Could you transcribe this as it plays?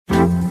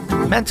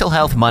Mental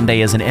Health Monday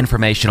is an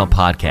informational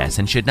podcast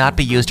and should not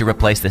be used to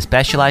replace the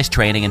specialized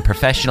training and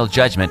professional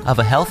judgment of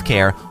a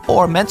healthcare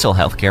or mental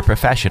health care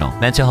professional.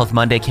 Mental Health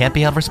Monday can't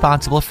be held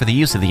responsible for the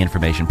use of the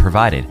information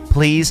provided.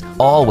 Please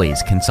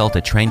always consult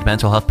a trained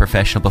mental health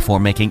professional before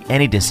making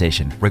any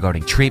decision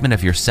regarding treatment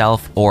of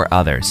yourself or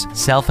others.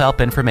 Self-help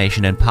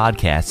information and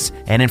podcasts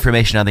and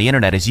information on the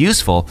internet is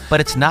useful,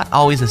 but it's not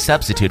always a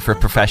substitute for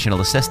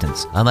professional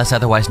assistance. Unless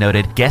otherwise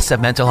noted, guests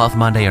of Mental Health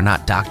Monday are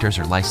not doctors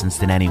or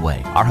licensed in any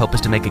way. Our hope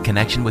is to make a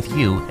connection with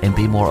you and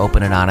be more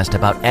open and honest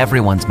about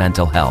everyone's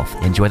mental health.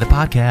 Enjoy the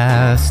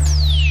podcast.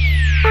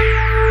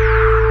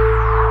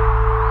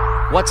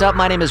 What's up?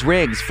 My name is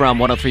Riggs from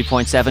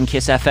 103.7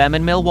 KISS FM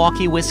in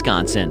Milwaukee,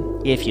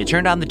 Wisconsin. If you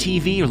turned on the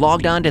TV or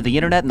logged on to the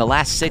internet in the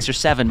last 6 or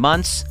 7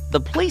 months, the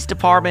police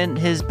department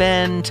has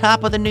been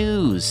top of the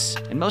news.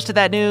 And most of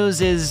that news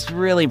is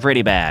really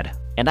pretty bad.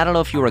 And I don't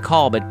know if you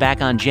recall, but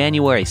back on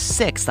January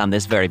 6th on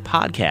this very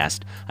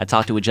podcast, I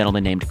talked to a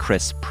gentleman named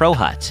Chris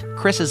Prohut.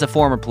 Chris is a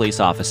former police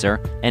officer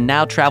and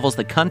now travels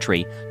the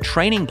country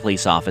training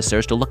police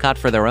officers to look out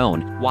for their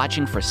own,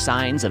 watching for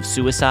signs of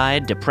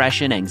suicide,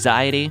 depression,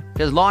 anxiety,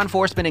 because law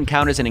enforcement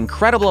encounters an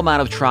incredible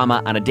amount of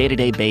trauma on a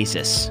day-to-day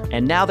basis.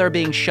 And now they're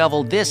being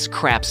shoveled this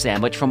crap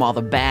sandwich from all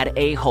the bad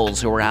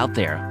a-holes who are out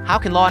there. How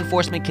can law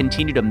enforcement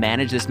continue to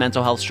manage this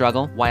mental health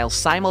struggle while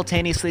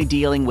simultaneously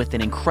dealing with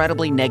an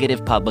incredibly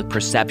negative public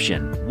perception?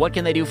 What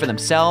can they do for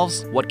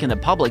themselves? What can the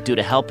public do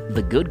to help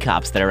the good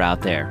cops that are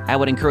out there? I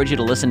would encourage you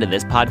to listen to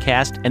this podcast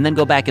and then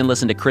go back and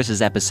listen to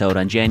Chris's episode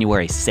on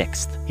January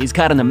 6th. He's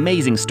got an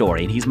amazing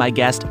story, and he's my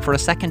guest for a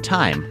second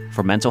time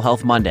for Mental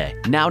Health Monday.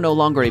 Now no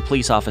longer a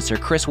police officer,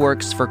 Chris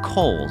works for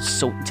Kohl's.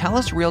 So tell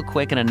us real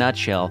quick in a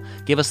nutshell,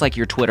 give us like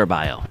your Twitter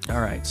bio.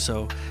 All right,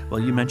 so,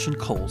 you mentioned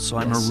Kohl's. So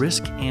I'm a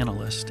risk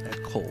analyst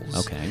at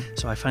Kohl's. Okay.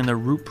 So I find the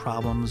root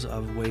problems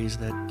of ways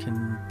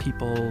that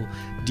people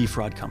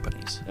defraud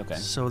companies. Okay.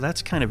 So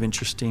that's kind of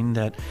interesting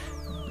that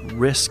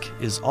risk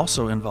is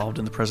also involved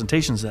in the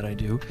presentations that I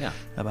do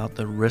about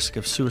the risk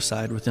of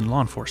suicide within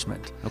law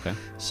enforcement. Okay.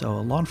 So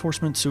a law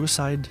enforcement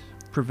suicide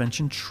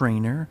prevention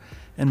trainer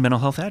and mental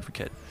health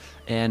advocate.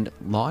 And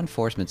law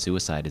enforcement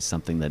suicide is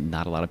something that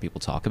not a lot of people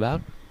talk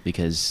about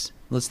because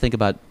let's think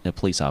about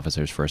police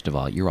officers, first of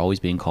all. You're always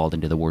being called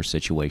into the worst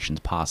situations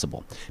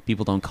possible.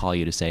 People don't call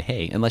you to say,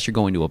 hey, unless you're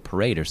going to a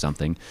parade or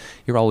something,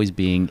 you're always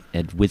being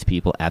with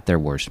people at their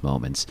worst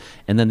moments.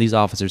 And then these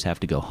officers have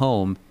to go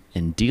home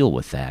and deal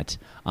with that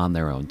on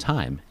their own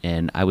time.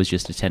 And I was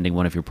just attending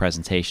one of your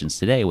presentations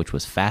today, which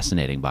was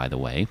fascinating, by the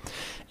way.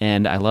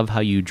 And I love how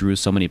you drew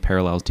so many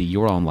parallels to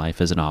your own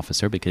life as an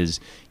officer because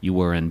you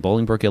were in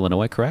Bolingbrook,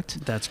 Illinois,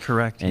 correct? That's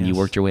correct, And you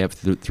worked your way up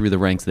through the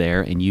ranks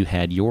there, and you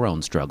had your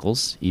own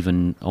struggles,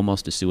 even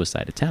almost a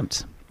suicide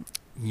attempt.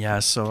 Yeah,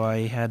 so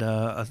I had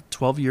a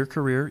 12-year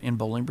career in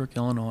Bolingbrook,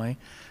 Illinois,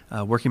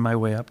 working my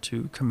way up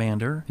to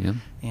commander. Yeah.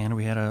 And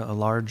we had a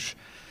large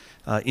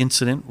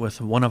incident with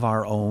one of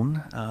our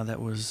own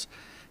that was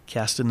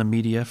cast in the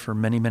media for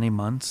many, many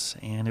months,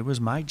 and it was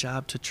my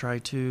job to try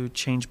to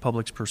change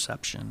public's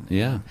perception.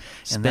 Yeah, and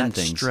spin that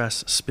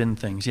things. Spin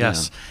things.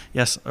 Yes,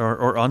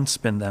 or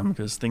unspin them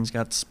because things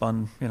got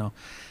spun,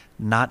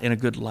 not in a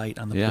good light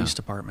on the police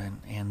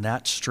department, and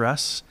that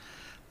stress,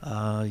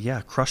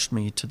 crushed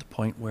me to the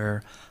point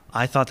where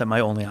I thought that my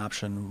only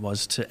option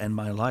was to end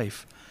my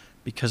life.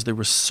 Because there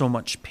was so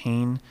much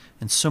pain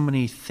and so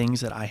many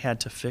things that I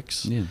had to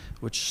fix,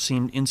 which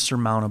seemed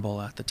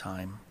insurmountable at the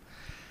time.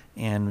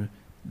 And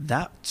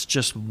that's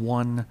just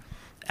one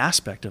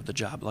aspect of the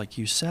job. Like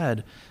you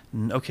said,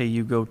 okay,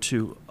 you go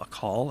to a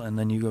call and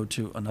then you go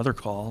to another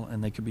call,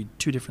 and they could be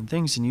two different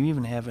things, and you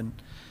even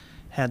haven't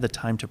had the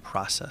time to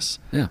process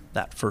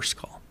that first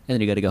call. And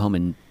then you got to go home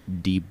and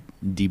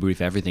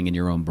debrief everything in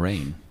your own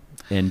brain.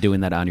 And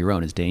doing that on your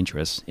own is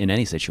dangerous in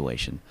any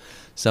situation.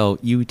 So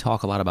you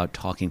talk a lot about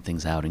talking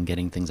things out and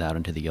getting things out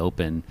into the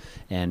open,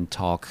 and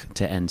Talk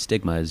to End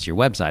Stigma is your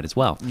website as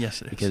well.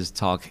 Yes, it is. Because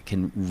talk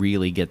can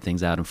really get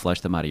things out and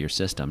flush them out of your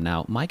system.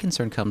 Now, my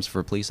concern comes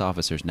for police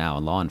officers now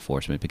and law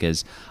enforcement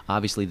because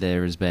obviously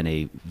there's been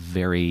a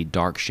very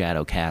dark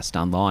shadow cast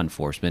on law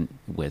enforcement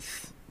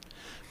with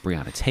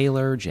Breonna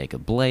Taylor,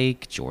 Jacob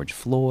Blake, George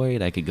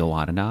Floyd. I could go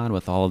on and on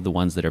with all of the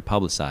ones that are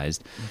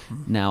publicized.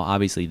 Mm-hmm. Now,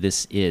 obviously,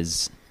 this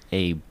is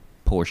a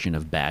portion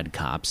of bad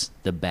cops,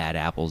 the bad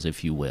apples,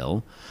 if you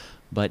will.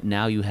 But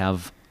now you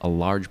have a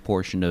large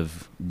portion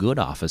of good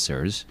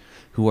officers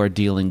who are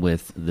dealing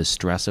with the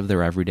stress of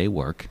their everyday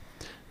work,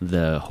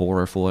 the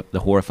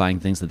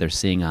horrifying things that they're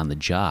seeing on the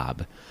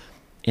job.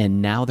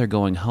 And now they're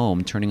going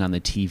home, turning on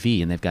the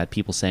TV, and they've got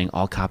people saying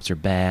all cops are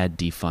bad,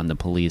 defund the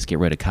police, get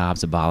rid of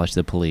cops, abolish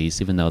the police,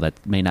 even though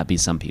that may not be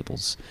some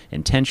people's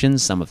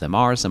intentions. Some of them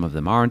are, some of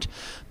them aren't.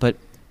 But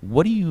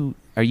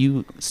are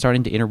you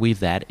starting to interweave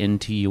that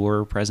into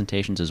your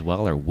presentations as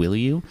well, or will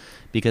you?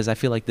 Because I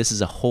feel like this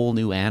is a whole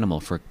new animal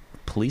for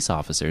police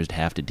officers to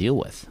have to deal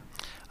with.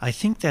 I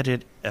think that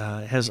it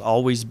has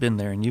always been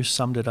there, and you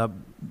summed it up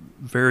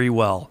very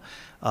well.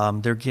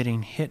 They're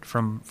getting hit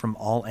from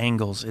all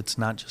angles. It's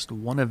not just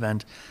one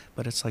event,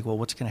 but it's like, well,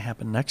 what's going to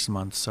happen next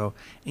month? So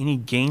any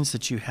gains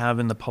that you have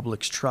in the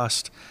public's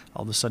trust,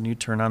 all of a sudden you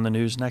turn on the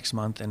news next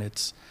month and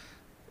it's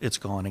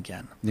gone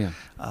again. Yeah.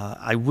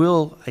 I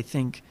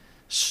think,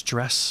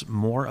 stress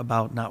more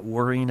about not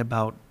worrying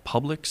about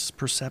public's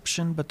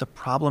perception, but the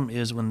problem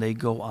is when they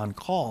go on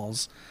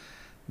calls,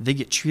 they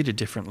get treated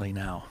differently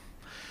now.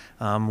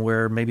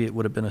 Where maybe it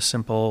would have been a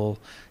simple,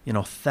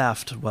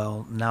 theft.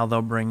 Well, now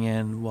they'll bring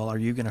in, well, are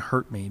you going to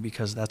hurt me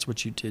because that's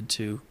what you did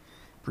to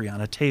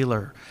Breonna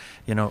Taylor,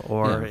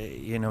 or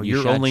you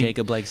you're shot only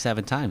Jacob Blake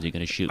 7 times. You're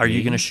going to shoot me. Are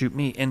you going to shoot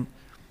me? And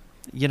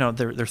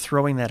they're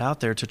throwing that out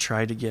there to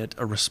try to get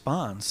a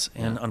response.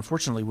 And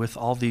unfortunately, with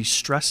all these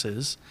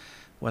stresses,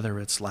 whether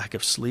it's lack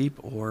of sleep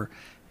or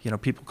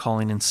people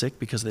calling in sick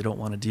because they don't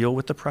want to deal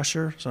with the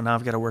pressure. So now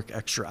I've got to work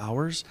extra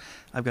hours.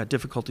 I've got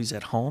difficulties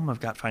at home.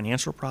 I've got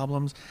financial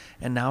problems.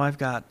 And now I've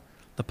got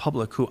the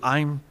public who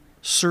I'm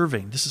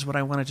serving. This is what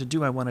I wanted to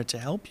do. I wanted to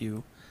help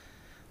you.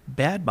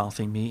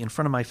 Bad-mouthing me in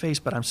front of my face,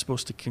 but I'm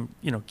supposed to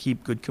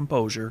keep good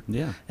composure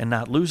and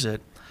not lose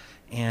it.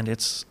 And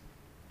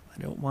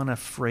I don't want to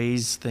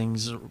phrase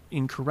things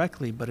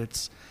incorrectly, but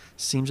it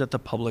seems that the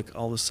public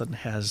all of a sudden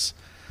has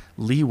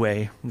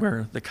leeway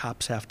where the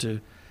cops have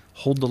to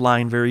hold the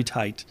line very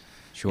tight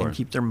and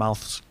keep their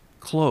mouths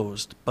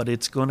closed. But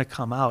it's going to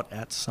come out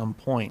at some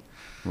point,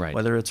 right?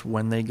 Whether it's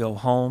when they go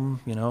home,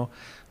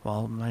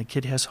 well, my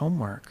kid has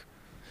homework.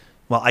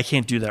 Well, I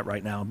can't do that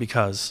right now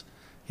because,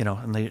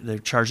 and they're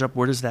charged up.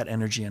 Where does that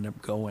energy end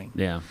up going?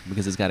 Yeah,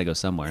 because it's got to go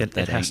somewhere. It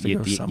has to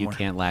go somewhere. You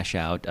can't lash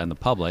out on the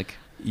public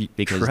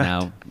because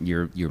now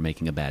you're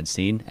making a bad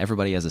scene.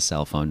 Everybody has a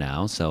cell phone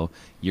now, so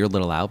your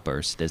little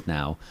outburst is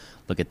now,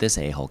 look at this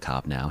a-hole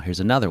cop now. Here's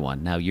another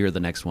one. Now you're the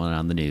next one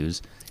on the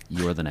news.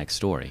 You're the next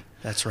story.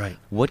 That's right.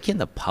 What can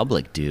the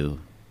public do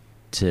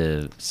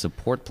to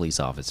support police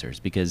officers?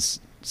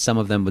 Because some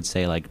of them would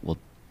say, like, well,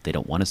 they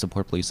don't want to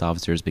support police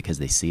officers because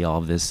they see all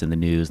of this in the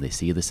news, they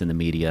see this in the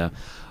media.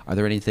 Is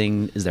there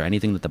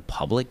anything that the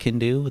public can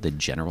do, the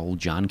general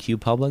John Q.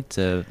 public,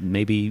 to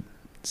maybe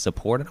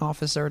support an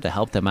officer, to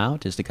help them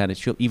out, just to kind of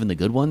show, even the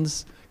good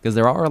ones? Because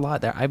there are a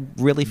lot there. I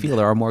really feel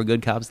there are more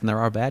good cops than there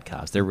are bad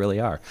cops. There really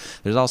are.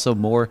 There's also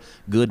more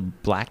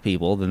good black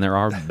people than there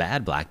are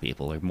bad black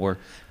people. There are more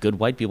good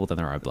white people than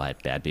there are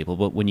bad people.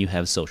 But when you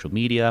have social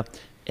media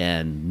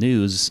and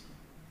news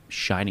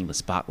shining the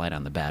spotlight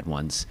on the bad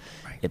ones,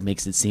 it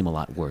makes it seem a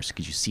lot worse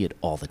because you see it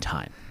all the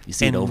time. You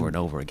see it over and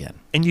over again.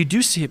 And you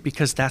do see it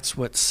because that's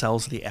what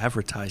sells the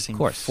advertising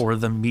for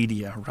the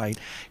media, right?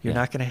 You're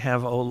not going to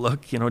have, oh,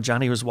 look,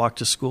 Johnny was walked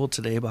to school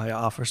today by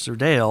Officer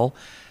Dale.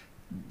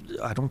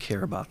 I don't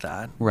care about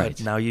that. Right.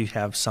 But now you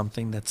have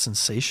something that's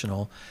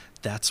sensational.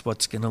 That's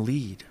what's going to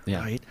lead,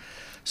 yeah. Right?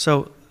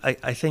 So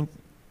I think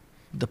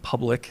the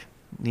public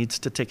needs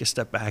to take a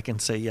step back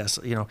and say, yes,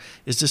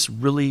 is this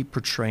really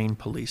portraying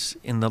police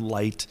in the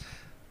light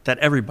that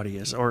everybody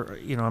is? Or,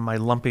 am I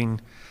lumping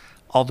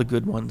all the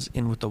good ones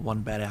in with the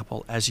one bad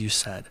apple, as you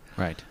said?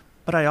 Right.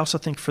 But I also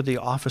think for the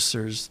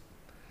officers,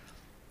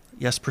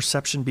 yes,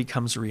 perception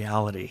becomes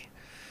reality.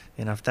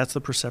 If that's the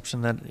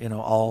perception that,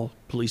 all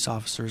police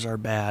officers are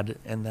bad,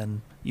 and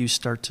then you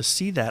start to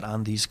see that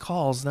on these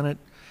calls, then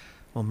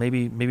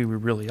maybe we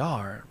really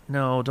are.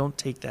 No, don't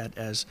take that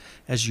as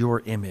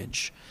your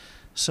image.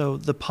 So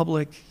the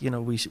public,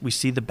 we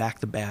see the back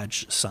the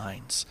badge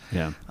signs.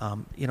 Yeah.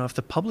 If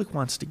the public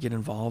wants to get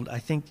involved, I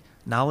think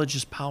knowledge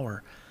is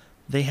power.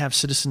 They have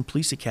citizen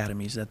police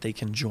academies that they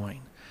can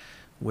join,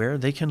 where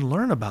they can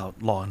learn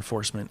about law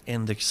enforcement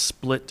and the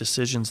split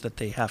decisions that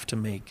they have to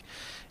make,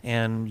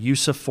 and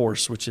use of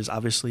force, which is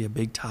obviously a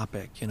big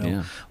topic.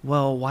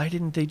 Well, why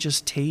didn't they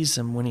just tase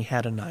him when he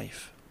had a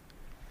knife?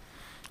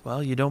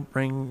 Well, you don't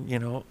bring,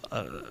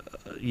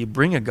 you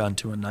bring a gun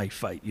to a knife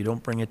fight. You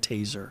don't bring a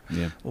taser.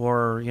 Yeah.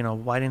 Or,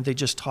 why didn't they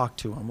just talk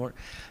to him? Or,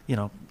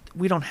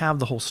 we don't have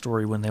the whole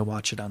story when they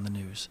watch it on the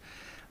news.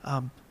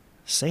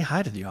 Say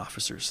hi to the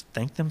officers.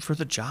 Thank them for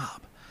the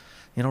job.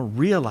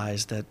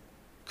 Realize that,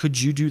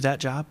 could you do that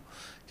job?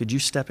 Could you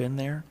step in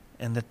there?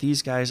 And that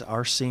these guys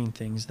are seeing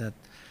things that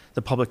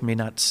the public may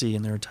not see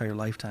in their entire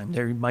lifetime.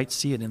 They might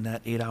see it in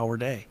that 8-hour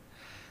day.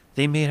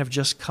 They may have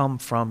just come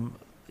from,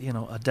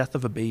 a death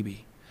of a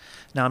baby.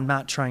 Now, I'm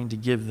not trying to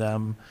give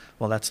them,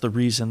 well, that's the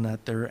reason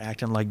that they're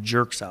acting like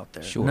jerks out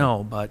there. Sure.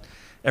 No, but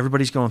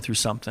everybody's going through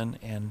something,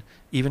 and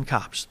even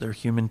cops, they're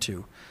human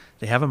too.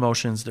 They have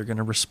emotions. They're going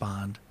to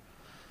respond.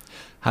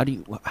 How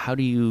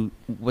do you,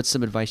 what's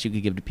some advice you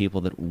could give to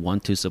people that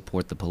want to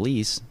support the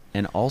police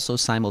and also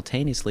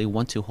simultaneously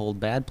want to hold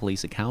bad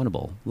police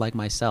accountable, like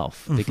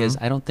myself? Mm-hmm. Because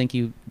I don't think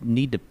you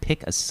need to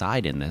pick a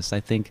side in this.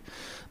 I think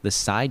the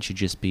side should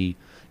just be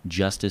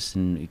justice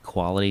and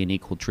equality and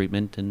equal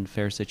treatment and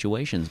fair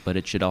situations, but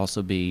it should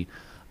also be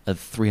a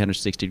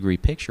 360-degree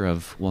picture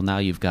of, well, now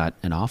you've got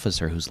an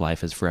officer whose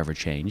life has forever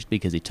changed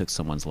because he took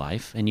someone's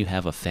life, and you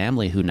have a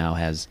family who now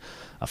has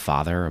a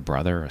father, a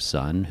brother, a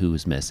son who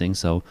is missing.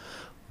 So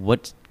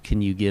what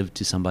can you give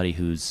to somebody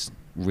who's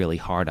really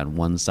hard on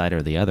one side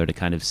or the other to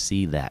kind of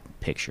see that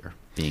picture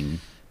being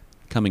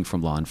coming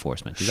from law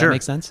enforcement. Does Sure. that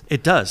make sense?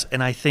 It does.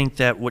 And I think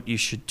that what you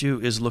should do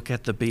is look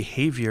at the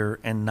behavior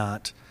and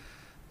not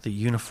the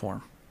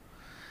uniform.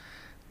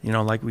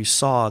 Like we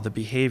saw the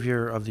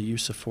behavior of the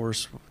use of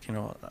force,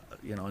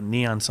 a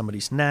knee on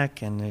somebody's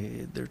neck,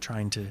 and they're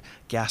trying to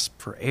gasp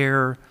for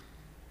air.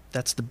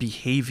 That's the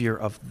behavior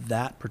of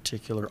that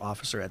particular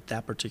officer at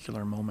that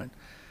particular moment.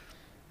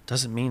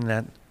 Doesn't mean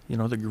that,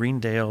 the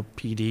Greendale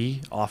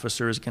PD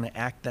officer is going to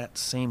act that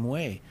same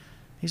way.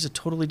 He's a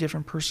totally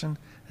different person.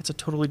 That's a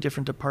totally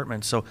different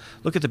department. So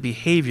look at the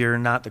behavior,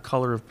 not the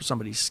color of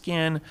somebody's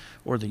skin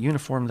or the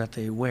uniform that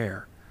they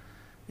wear.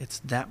 It's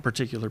that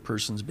particular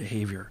person's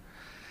behavior.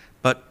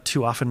 But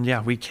too often,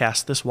 we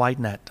cast this wide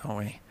net, don't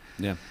we?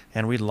 Yeah.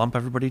 And we lump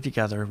everybody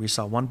together. We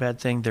saw one bad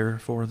thing,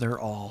 therefore they're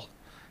all.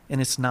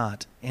 And it's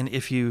not. And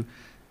if you,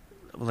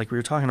 like we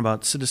were talking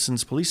about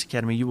Citizens Police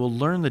Academy, you will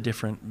learn the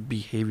different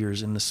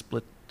behaviors in the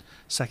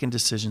split-second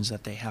decisions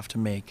that they have to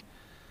make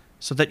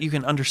so that you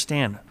can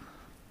understand,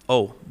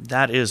 oh,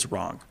 that is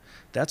wrong.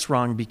 That's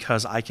wrong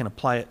because I can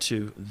apply it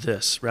to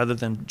this rather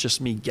than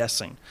just me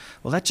guessing.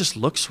 Well, that just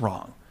looks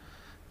wrong.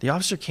 The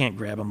officer can't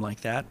grab him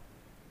like that.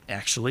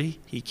 Actually,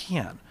 he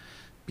can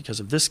because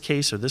of this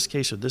case or this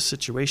case or this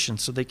situation,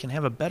 so they can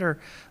have a better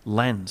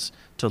lens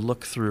to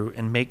look through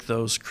and make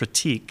those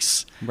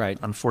critiques. Right.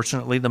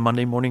 Unfortunately, the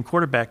Monday morning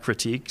quarterback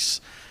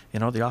critiques,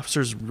 the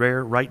officer's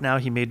rare. Right now,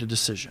 he made a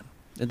decision.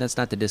 And that's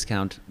not to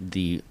discount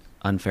the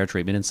unfair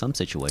treatment in some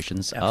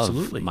situations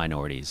Absolutely. of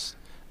minorities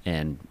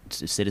and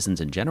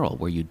citizens in general,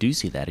 where you do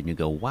see that and you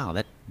go, wow,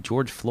 that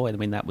George Floyd,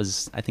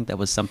 I think that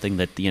was something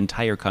that the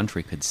entire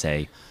country could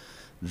say,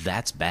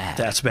 that's bad.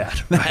 That's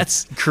bad.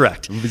 That's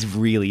correct. It was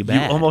really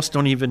bad. You almost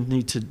don't even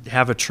need to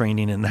have a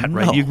training in that,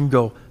 right? No. You can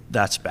go,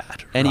 that's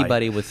bad.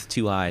 Anybody right? with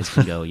two eyes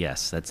can go,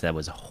 yes, that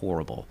was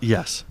horrible.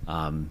 Yes.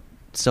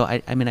 So I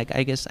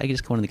guess I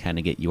just wanted to kind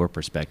of get your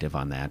perspective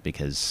on that,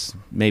 because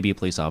maybe a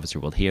police officer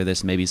will hear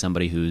this. Maybe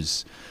somebody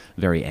who's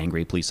very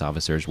angry police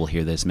officers will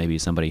hear this. Maybe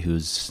somebody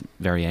who's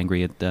very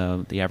angry at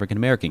the African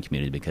American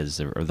community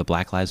because of the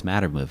Black Lives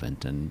Matter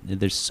movement. And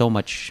there's so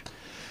much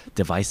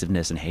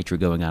divisiveness and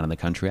hatred going on in the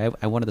country.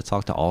 I wanted to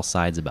talk to all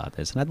sides about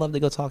this, and I'd love to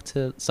go talk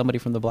to somebody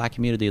from the black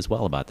community as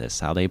well about this,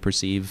 how they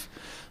perceive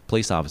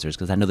police officers,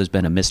 because I know there's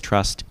been a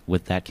mistrust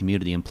with that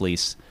community and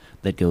police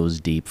that goes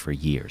deep for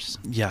years.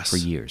 Yes. For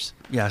years.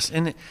 Yes.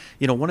 And,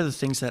 one of the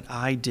things that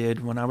I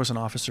did when I was an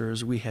officer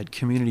is we had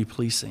community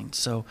policing.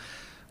 So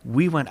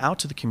we went out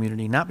to the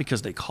community, not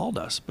because they called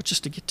us, but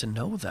just to get to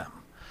know them.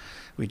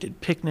 We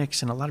did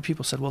picnics, and a lot of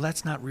people said, well,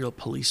 that's not real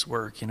police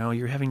work.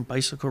 You're having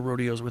bicycle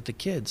rodeos with the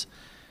kids.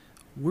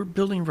 We're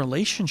building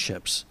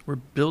relationships. We're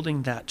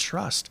building that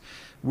trust.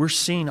 We're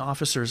seeing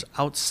officers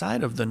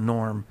outside of the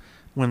norm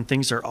when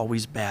things are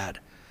always bad.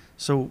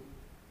 So,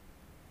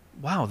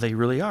 wow, they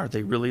really are.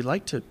 They really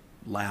like to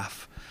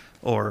laugh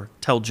or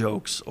tell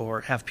jokes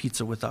or have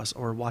pizza with us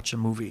or watch a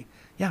movie.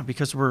 Yeah,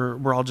 because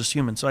we're all just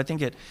human. So I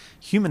think it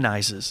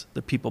humanizes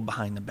the people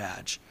behind the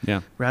badge.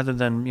 Yeah. Rather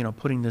than,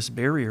 putting this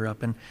barrier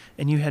up. And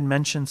you had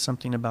mentioned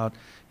something about,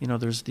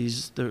 there's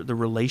the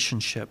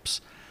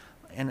relationships.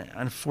 And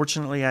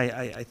unfortunately,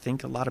 I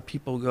think a lot of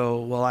people go,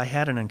 well, I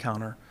had an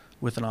encounter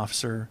with an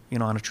officer,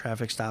 on a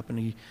traffic stop, and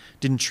he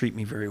didn't treat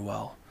me very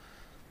well.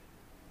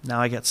 Now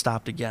I get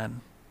stopped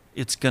again.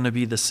 It's going to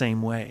be the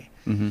same way.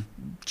 Mm-hmm.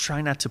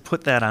 Try not to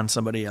put that on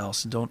somebody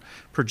else. Don't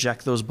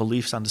project those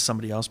beliefs onto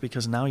somebody else,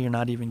 because now you're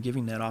not even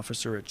giving that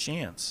officer a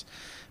chance.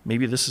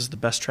 Maybe this is the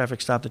best traffic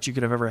stop that you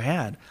could have ever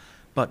had,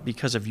 but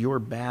because of your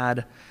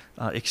bad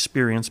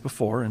experience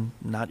before, and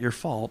not your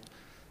fault,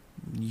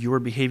 your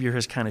behavior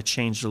has kind of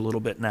changed a little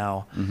bit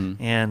now,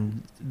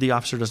 and the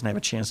officer doesn't have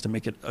a chance to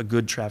make it a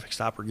good traffic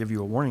stop or give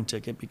you a warning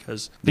ticket,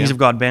 because things have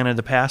gone bad in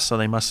the past, so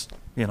they must,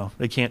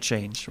 they can't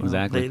change. Well,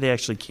 exactly. They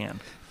actually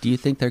can. Do you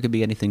think there could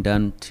be anything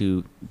done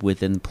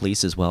within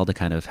police as well to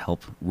kind of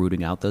help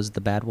rooting out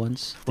the bad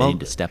ones? They need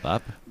to step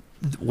up?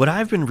 What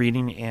I've been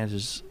reading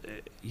is,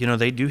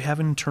 they do have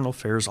an internal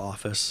affairs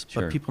office,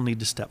 Sure. but people need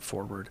to step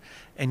forward.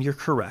 And you're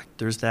correct.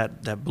 There's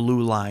that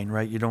blue line,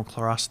 right? You don't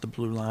cross the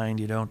blue line.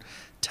 You don't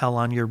tell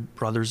on your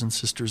brothers and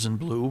sisters in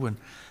blue. And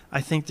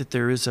I think that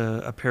there is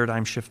a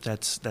paradigm shift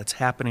that's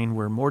happening,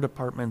 where more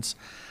departments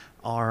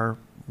are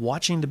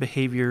watching the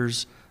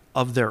behaviors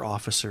of their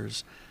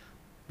officers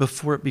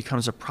before it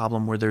becomes a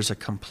problem where there's a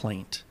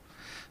complaint.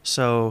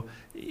 So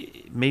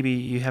maybe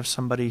you have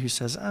somebody who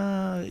says,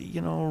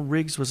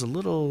 Riggs was a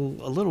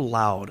little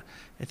loud.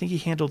 I think he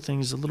handled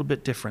things a little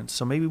bit different.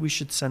 So maybe we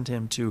should send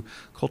him to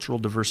cultural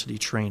diversity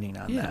training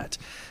on that.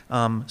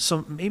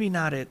 So maybe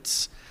not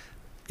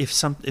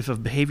if a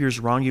behavior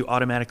is wrong, you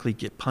automatically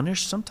get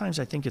punished. Sometimes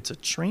I think it's a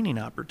training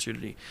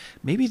opportunity.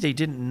 Maybe they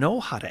didn't know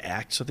how to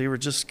act, so they were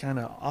just kind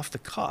of off the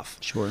cuff.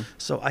 Sure.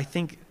 So I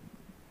think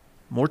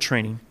more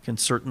training can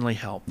certainly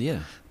help. Yeah.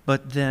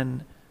 But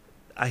then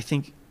I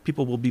think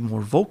people will be more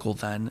vocal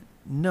then,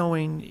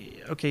 knowing,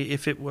 okay,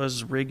 if it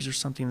was Riggs or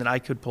something, that I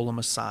could pull him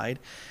aside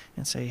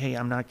and say, hey,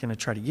 I'm not going to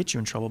try to get you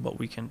in trouble, but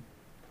we can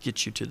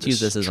get you to this. Use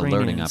this as a training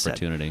learning instead.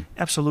 opportunity.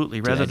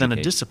 Absolutely, rather than a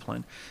educate.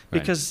 discipline. Right.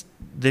 Because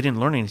they didn't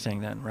learn anything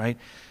then, right?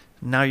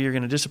 now you're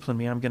going to discipline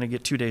me. I'm going to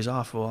get 2 days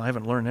off. Well, I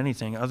haven't learned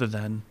anything other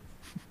than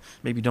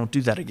maybe don't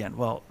do that again.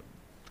 Well,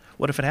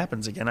 what if it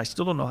happens again? I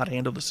still don't know how to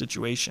handle the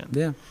situation.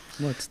 Yeah.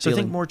 Well, so I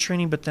think more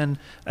training, but then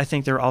I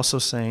think they're also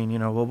saying,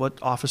 well, what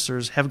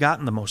officers have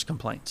gotten the most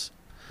complaints?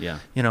 Yeah.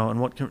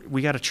 And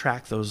we got to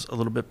track those a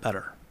little bit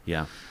better.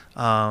 Yeah.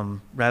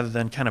 Rather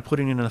than kind of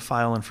putting it in a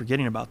file and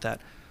forgetting about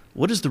that.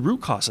 What is the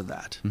root cause of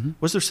that? Mm-hmm.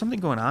 Was there something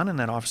going on in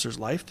that officer's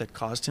life that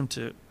caused him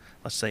to,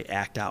 let's say,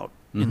 act out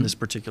in this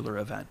particular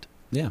event?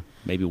 Yeah.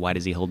 Maybe why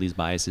does he hold these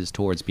biases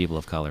towards people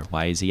of color?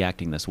 Why is he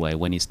acting this way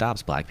when he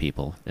stops black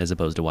people as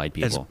opposed to white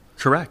people?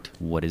 Correct.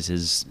 What is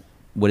his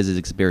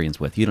experience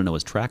with? You don't know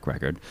his track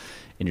record,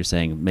 and you're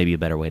saying maybe a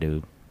better way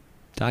to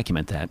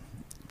document that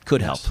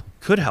could help.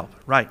 Could help.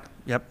 Right.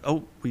 Yep.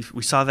 Oh,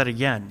 we saw that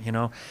again.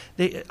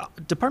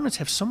 Departments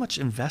have so much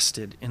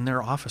invested in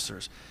their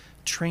officers,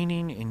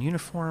 training and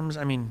uniforms.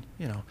 I mean,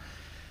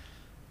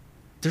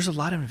 there's a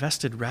lot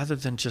invested rather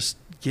than just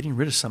getting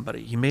rid of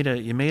somebody. You made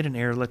an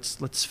error.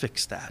 Let's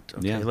fix that.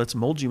 Okay. Yeah. Let's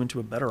mold you into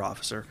a better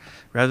officer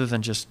rather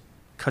than just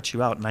cut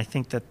you out. And I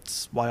think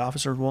that's why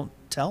officers won't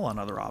tell on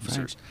other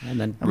officers. Right. And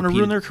then I'm going to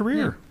ruin their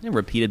career. Yeah. And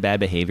repeated bad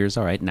behaviors.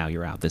 All right, now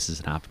you're out.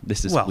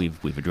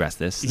 We've addressed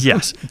this.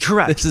 Yes,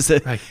 correct. This is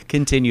a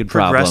continued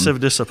problem. Progressive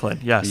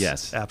discipline.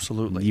 Yes,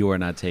 absolutely. You are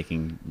not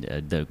taking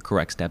the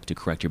correct steps to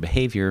correct your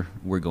behavior.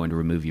 We're going to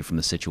remove you from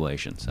the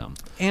situation. So.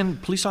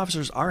 And police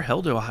officers are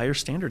held to a higher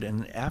standard,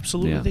 and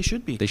absolutely they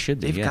should be. They should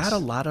be. They've got a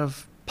lot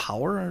of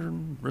power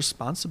and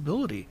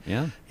responsibility.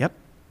 Yeah. Yep.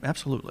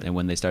 Absolutely. And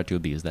when they start to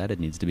abuse that, it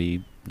needs to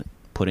be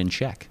put in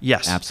check.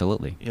 Yes.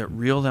 Absolutely. Yeah,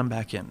 reel them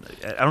back in.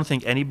 I don't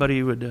think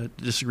anybody would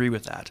disagree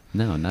with that.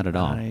 No, not at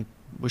all. I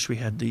wish we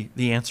had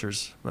the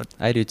answers. But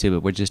I do too,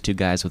 but we're just two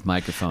guys with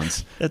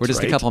microphones. That's we're just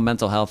right. a couple of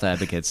mental health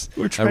advocates.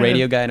 We're a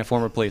radio guy and a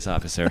former police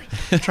officer.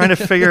 Trying to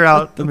figure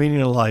out the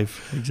meaning of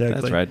life.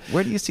 Exactly. That's right.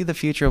 Where do you see the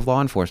future of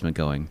law enforcement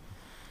going?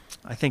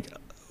 I think,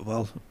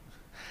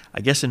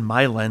 I guess in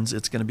my lens,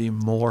 it's going to be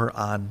more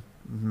on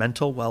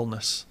mental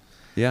wellness.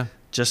 Yeah.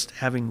 Just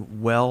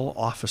having well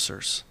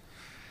officers.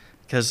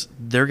 Because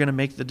they're going to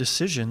make the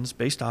decisions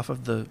based off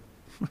of the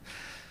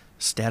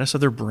status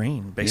of their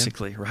brain,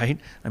 basically, right?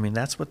 I mean,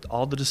 that's what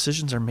all the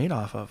decisions are made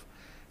off of.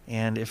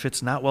 And if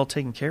it's not well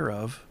taken care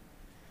of,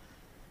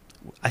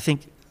 I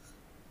think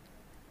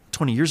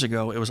 20 years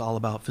ago, it was all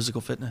about physical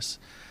fitness.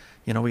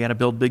 We got to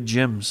build big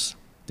gyms.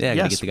 Yeah,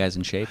 got to get the guys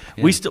in shape.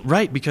 Yeah. We still,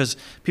 right, because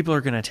people are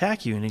going to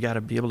attack you and you got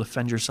to be able to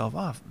fend yourself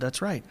off. That's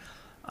right.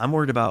 I'm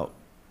worried about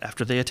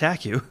after they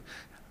attack you,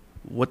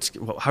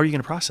 how are you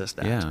going to process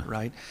that,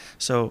 right?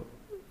 So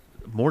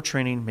more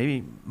training,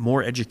 maybe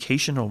more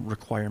educational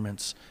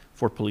requirements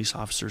for police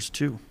officers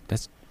too.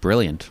 That's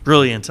brilliant.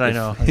 I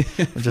know.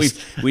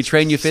 We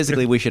train you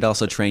physically, we should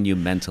also train you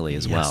mentally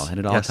as well. And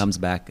it all comes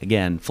back,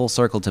 again, full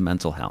circle to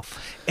mental health.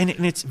 And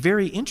it's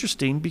very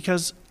interesting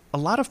because a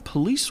lot of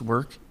police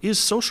work is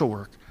social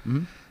work.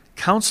 Mm-hmm.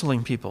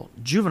 Counseling people,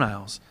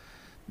 juveniles,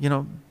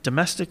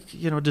 domestic,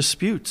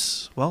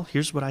 disputes. Well,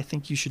 here's what I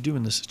think you should do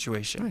in this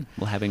situation. Right.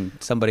 Well, having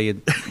somebody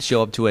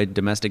show up to a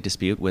domestic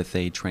dispute with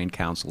a trained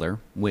counselor,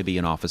 maybe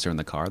an officer in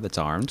the car that's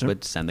armed,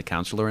 but send the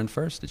counselor in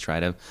first to try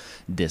to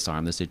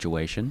disarm the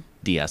situation,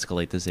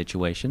 de-escalate the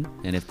situation.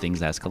 And if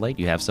things escalate,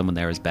 you have someone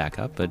there as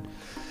backup. But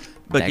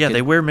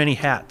they wear many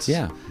hats.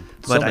 Yeah.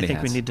 But I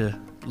think we need to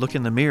look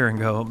in the mirror and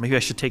go, maybe I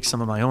should take some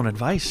of my own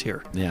advice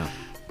here. Yeah.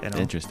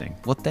 Interesting.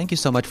 Well, thank you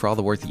so much for all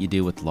the work that you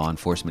do with the law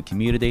enforcement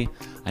community.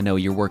 I know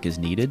your work is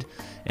needed,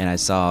 and I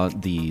saw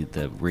the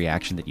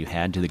reaction that you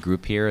had to the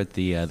group here at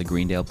the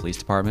Greendale Police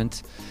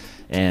Department,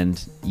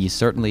 and you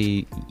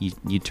certainly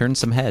you turned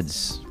some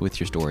heads with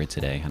your story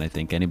today. And I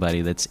think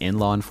anybody that's in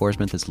law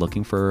enforcement that's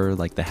looking for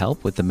the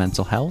help with the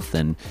mental health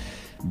and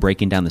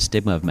breaking down the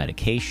stigma of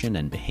medication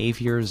and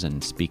behaviors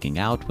and speaking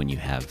out when you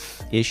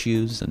have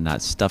issues and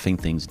not stuffing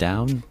things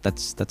down,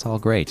 that's all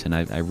great. And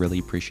I really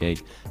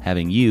appreciate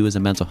having you as a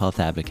mental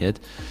health advocate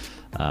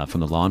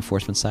from the law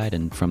enforcement side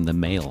and from the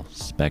male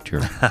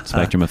spectrum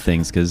of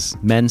things, because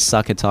men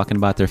suck at talking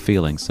about their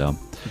feelings. So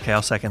okay,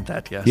 I'll second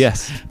that.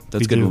 Yes,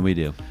 that's good when we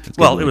do.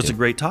 Well, it was a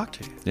great talk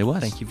to you. It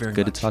was. Thank you very much.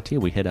 Good to talk to you.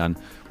 We hit on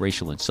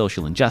racial and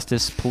social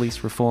injustice,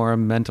 police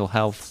reform, mental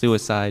health,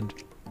 suicide.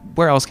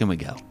 Where else can we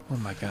go? Oh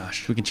my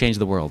gosh. We can change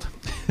the world.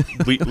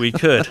 we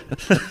could.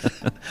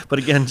 But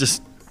again,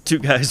 just two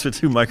guys with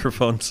two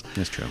microphones.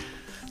 That's true.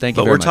 Thank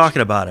you very much. But we're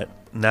talking about it.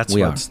 And that's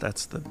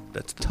the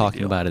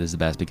talking about it is the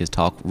best, because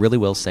talk really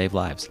will save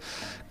lives.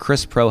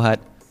 Chris Prohut,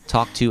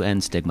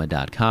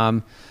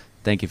 talk2endstigma.com.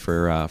 Thank you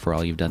for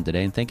all you've done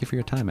today, and thank you for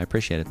your time. I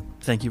appreciate it.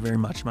 Thank you very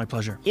much. My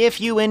pleasure. If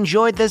you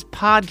enjoyed this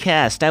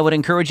podcast, I would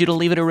encourage you to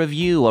leave it a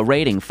review, a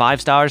rating, 5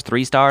 stars,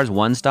 3 stars,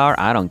 1 star.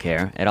 I don't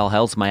care. It all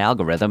helps my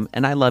algorithm,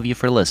 and I love you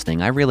for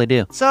listening. I really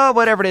do. So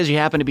whatever it is you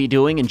happen to be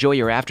doing, enjoy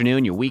your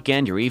afternoon, your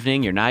weekend, your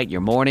evening, your night,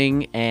 your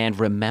morning, and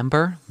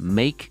remember,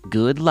 make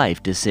good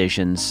life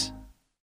decisions.